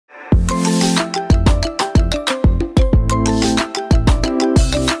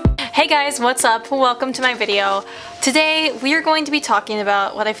guys, what's up? Welcome to my video. Today we are going to be talking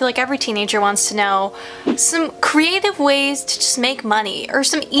about what I feel like every teenager wants to know, some creative ways to just make money, or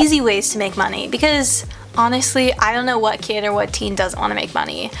some easy ways to make money, because honestly, I don't know what kid or what teen doesn't want to make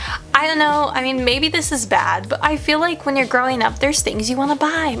money. I don't know, I mean, maybe this is bad, but I feel like when you're growing up, there's things you want to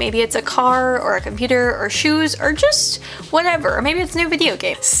buy. Maybe it's a car, or a computer, or shoes, or just whatever, or maybe it's a new video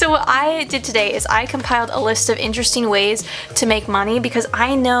game. So what I did today is I compiled a list of interesting ways to make money, because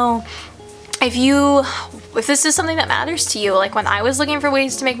I know if this is something that matters to you, like when I was looking for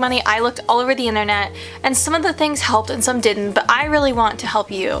ways to make money, I looked all over the internet and some of the things helped and some didn't, but I really want to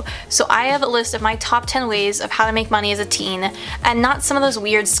help you. So I have a list of my top 10 ways of how to make money as a teen, and not some of those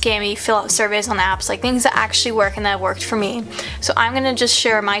weird scammy fill out surveys on apps, like things that actually work and that worked for me. So I'm gonna just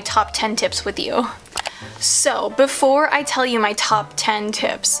share my top 10 tips with you. So before I tell you my top 10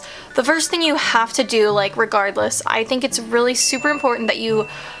 tips, the first thing you have to do, like regardless, I think it's really super important that you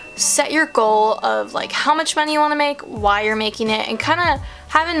set your goal of like how much money you want to make, why you're making it, and kind of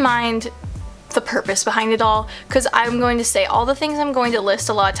have in mind the purpose behind it all, because I'm going to say all the things I'm going to list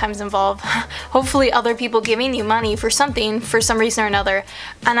a lot of times involve hopefully other people giving you money for something for some reason or another.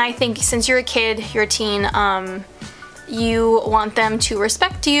 And I think since you're a kid, you're a teen, you want them to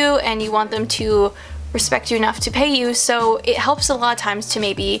respect you and you want them to respect you enough to pay you, so it helps a lot of times to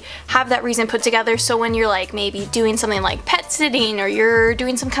maybe have that reason put together. So when you're like maybe doing something like pet sitting, or you're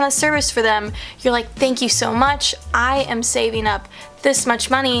doing some kind of service for them, you're like, thank you so much, I am saving up this much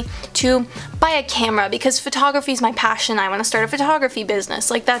money to buy a camera because photography is my passion, I want to start a photography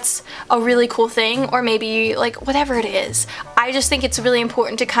business. Like, that's a really cool thing. Or maybe like whatever it is, I just think it's really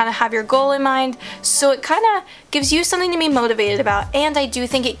important to kind of have your goal in mind, so it kind of gives you something to be motivated about. And I do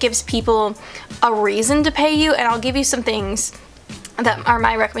think it gives people a reason to pay you, and I'll give you some things that are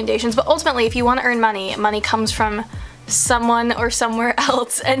my recommendations. But ultimately, if you want to earn money, money comes from someone or somewhere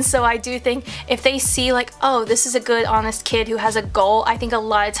else, and so I do think if they see like, oh, this is a good honest kid who has a goal, I think a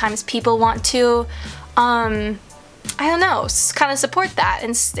lot of times people want to I don't know, kind of support that,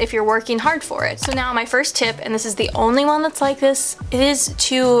 and if you're working hard for it. So now my first tip, and this is the only one that's like this, it is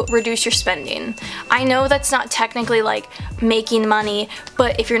to reduce your spending. I know that's not technically like making money,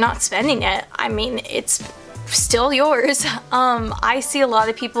 but if you're not spending it, I mean, it's still yours. I see a lot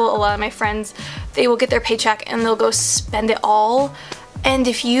of people, a lot of my friends, they will get their paycheck and they'll go spend it all. And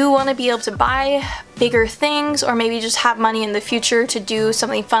if you want to be able to buy bigger things, or maybe just have money in the future to do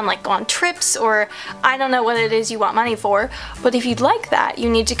something fun like go on trips, or I don't know what it is you want money for, but if you'd like that, you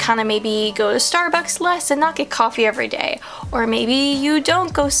need to kind of maybe go to Starbucks less and not get coffee every day. Or maybe you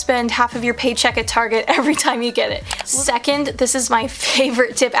don't go spend half of your paycheck at Target every time you get it. Second, this is my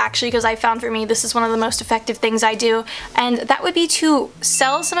favorite tip actually, because I found for me this is one of the most effective things I do, and that would be to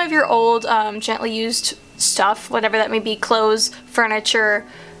sell some of your old gently used stuff, whatever that may be, clothes, furniture,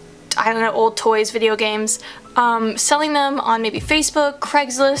 I don't know, old toys, video games, selling them on maybe Facebook,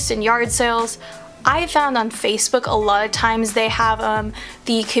 Craigslist, and yard sales. I found on Facebook a lot of times they have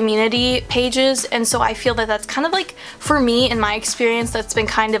the community pages, and so I feel that that's kind of like, for me in my experience, that's been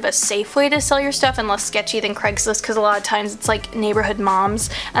kind of a safe way to sell your stuff and less sketchy than Craigslist, because a lot of times it's like neighborhood moms.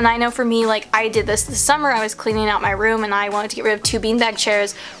 And I know for me, like I did this summer, I was cleaning out my room and I wanted to get rid of 2 beanbag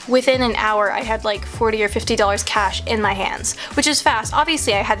chairs. Within an hour I had like $40 or $50 cash in my hands, which is fast.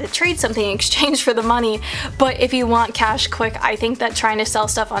 Obviously I had to trade something in exchange for the money, but if you want cash quick, I think that trying to sell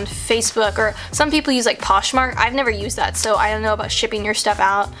stuff on Facebook, or some people use like Poshmark, I've never used that, so I don't know about shipping your stuff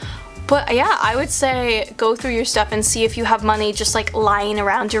out. But yeah, I would say go through your stuff and see if you have money just like lying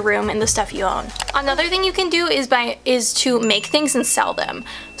around your room in the stuff you own. Another thing you can do is to make things and sell them.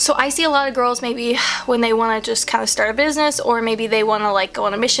 So I see a lot of girls maybe when they want to just kind of start a business, or maybe they want to like go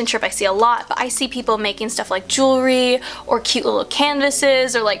on a mission trip. I see a lot, but I see people making stuff like jewelry or cute little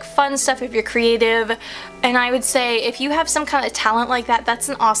canvases or like fun stuff if you're creative. And I would say if you have some kind of talent like that, that's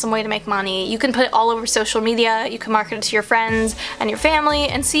an awesome way to make money. You can put it all over social media, you can market it to your friends and your family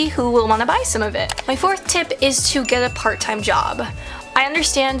and see who will want to buy some of it. My fourth tip is to get a part-time job. I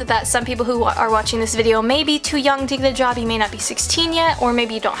understand that some people who are watching this video may be too young to get a job, you may not be 16 yet, or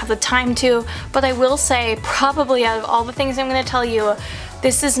maybe you don't have the time to, but I will say probably out of all the things I'm going to tell you,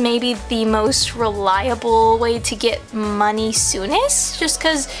 this is maybe the most reliable way to get money soonest, just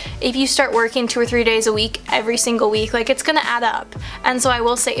because if you start working 2 or 3 days a week every single week, like it's gonna add up. And so I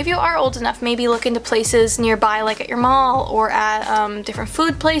will say if you are old enough, maybe look into places nearby, like at your mall or at different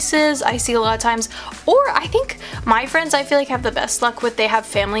food places. I see a lot of times, or I think my friends I feel like have the best luck with, they have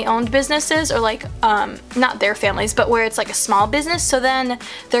family owned businesses, or like not their families, but where it's like a small business, so then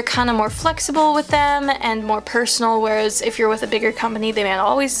they're kind of more flexible with them and more personal, whereas if you're with a bigger company, they may not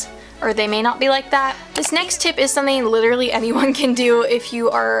always, or they may not be like that. This next tip is something literally anyone can do if you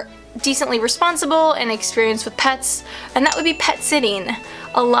are decently responsible and experienced with pets, and that would be pet sitting.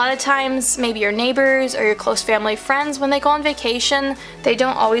 A lot of times, maybe your neighbors or your close family friends, when they go on vacation, they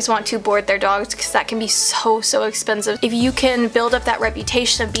don't always want to board their dogs because that can be so expensive. If you can build up that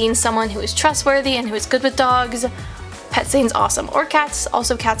reputation of being someone who is trustworthy and who is good with dogs, pet sitting's awesome. Or cats,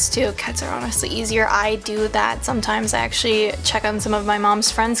 also cats too. Cats are honestly easier. I do that sometimes. I actually check on some of my mom's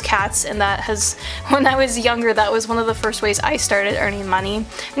friends' cats, and that has, when I was younger, that was one of the first ways I started earning money.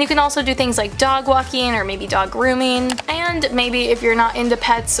 And you can also do things like dog walking or maybe dog grooming. And maybe if you're not into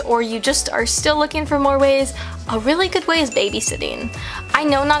pets or you just are still looking for more ways, a really good way is babysitting. I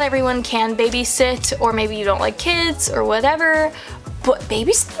know not everyone can babysit, or maybe you don't like kids or whatever, but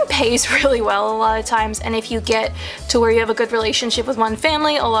babysitting pays really well a lot of times, and if you get to where you have a good relationship with one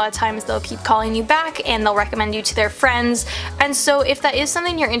family, a lot of times they'll keep calling you back and they'll recommend you to their friends. And so if that is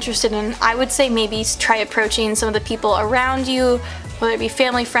something you're interested in, I would say maybe try approaching some of the people around you, whether it be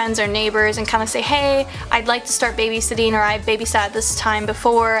family, friends, or neighbors, and kind of say, hey, I'd like to start babysitting, or I've babysat this time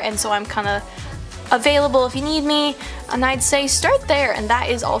before, and so I'm kind of available if you need me. And I'd say start there, and that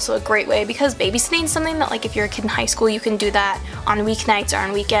is also a great way, because babysitting is something that, like, if you're a kid in high school, you can do that on weeknights or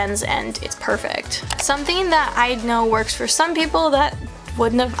on weekends, and it's perfect. Something that I know works for some people that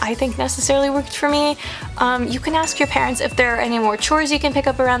wouldn't have, I think, necessarily worked for me. You can ask your parents if there are any more chores you can pick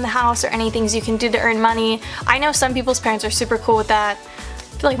up around the house or any things you can do to earn money. I know some people's parents are super cool with that.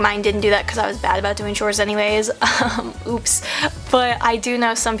 I feel like mine didn't do that because I was bad about doing chores anyways. Oops. But I do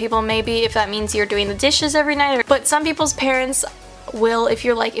know some people, maybe if that means you're doing the dishes every night, but some people's parents will, if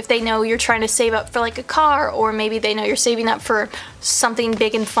you're like, if they know you're trying to save up for like a car, or maybe they know you're saving up for something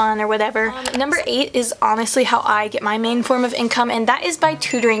big and fun or whatever. Number 8 is honestly how I get my main form of income, and that is by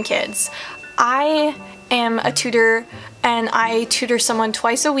tutoring kids. I am a tutor, and I tutor someone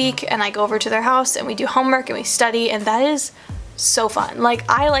twice a week, and I go over to their house and we do homework and we study, and that is so fun. Like,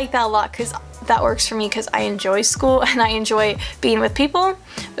 I like that a lot because that works for me because I enjoy school and I enjoy being with people.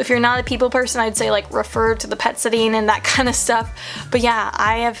 If you're not a people person, I'd say like refer to the pet sitting and that kind of stuff. But yeah,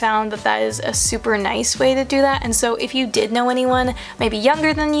 I have found that that is a super nice way to do that. And so if you did know anyone maybe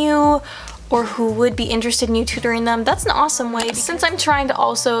younger than you, or who would be interested in you tutoring them, that's an awesome way. Since I'm trying to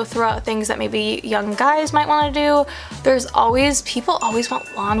also throw out things that maybe young guys might want to do, there's always, people always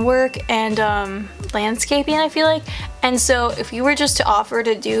want lawn work and landscaping, I feel like. And so if you were just to offer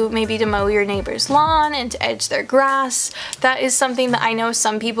to do, maybe to mow your neighbor's lawn and to edge their grass, that is something that I know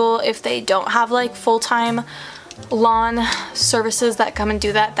some people, if they don't have like full-time lawn services that come and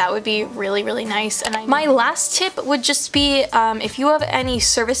do that, that would be really nice. And my last tip would just be, if you have any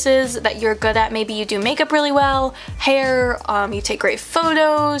services that you're good at, maybe you do makeup really well, hair, you take great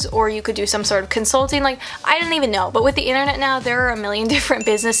photos, or you could do some sort of consulting. Like, I don't even know, but with the internet now, there are a million different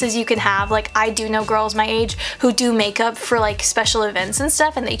businesses you can have. Like, I do know girls my age who do makeup for like special events and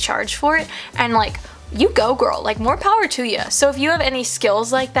stuff, and they charge for it, and like, you go girl, like, more power to you. So if you have any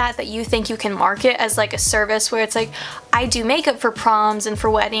skills like that that you think you can market as like a service where it's like, I do makeup for proms and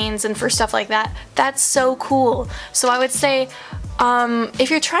for weddings and for stuff like that, that's so cool. So I would say, if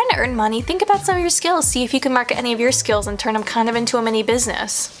you're trying to earn money, think about some of your skills. See if you can market any of your skills and turn them kind of into a mini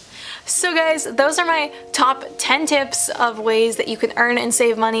business. So guys, those are my top 10 tips of ways that you can earn and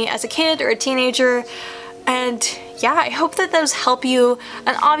save money as a kid or a teenager. And yeah, I hope that those help you,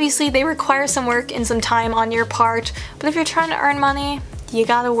 and obviously they require some work and some time on your part, but if you're trying to earn money, you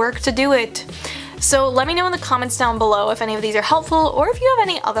gotta work to do it. So let me know in the comments down below if any of these are helpful, or if you have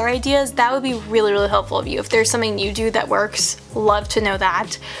any other ideas. That would be really helpful of you. If there's something you do that works, love to know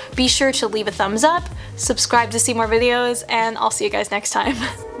that. Be sure to leave a thumbs up, subscribe to see more videos, and I'll see you guys next time.